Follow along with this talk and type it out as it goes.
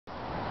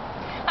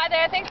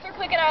there, thanks for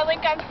clicking our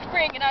link on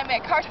Spring, and I'm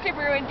at Car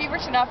Subaru in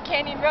Beaverton off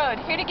Canyon Road,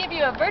 here to give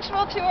you a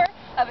virtual tour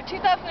of a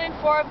 2004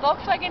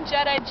 Volkswagen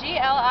Jetta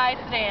GLI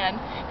sedan.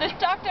 The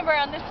stock number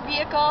on this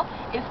vehicle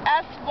is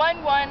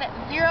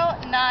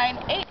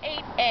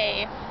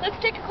S110988A. Let's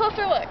take a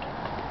closer look.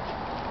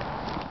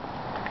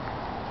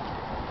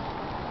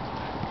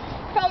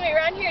 Follow me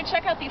around here and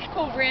check out these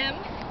cool rims.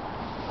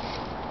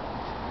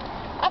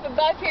 Up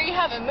above here you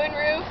have a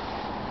moonroof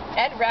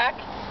and rack.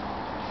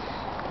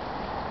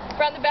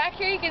 From the back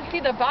here you can see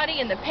the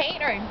body and the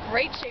paint are in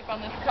great shape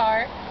on this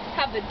car.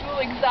 Have the dual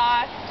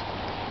exhaust.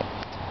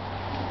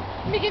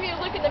 Let me give you a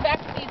look in the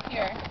back seats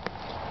here.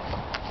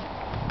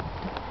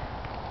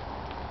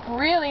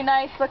 Really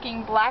nice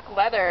looking black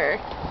leather.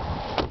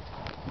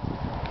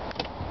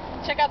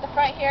 Check out the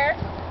front here.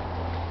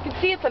 You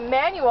can see it's a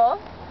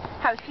manual.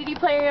 Have a CD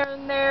player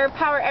in there,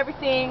 power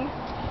everything.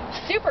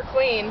 Super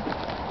clean.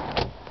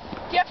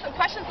 If you have some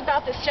questions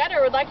about this Jetta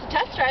or would like to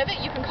test drive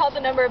it, you can call the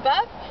number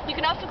above. You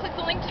can also click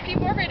the link to see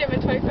more great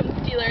inventory from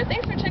this dealer.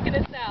 Thanks for checking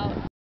us out.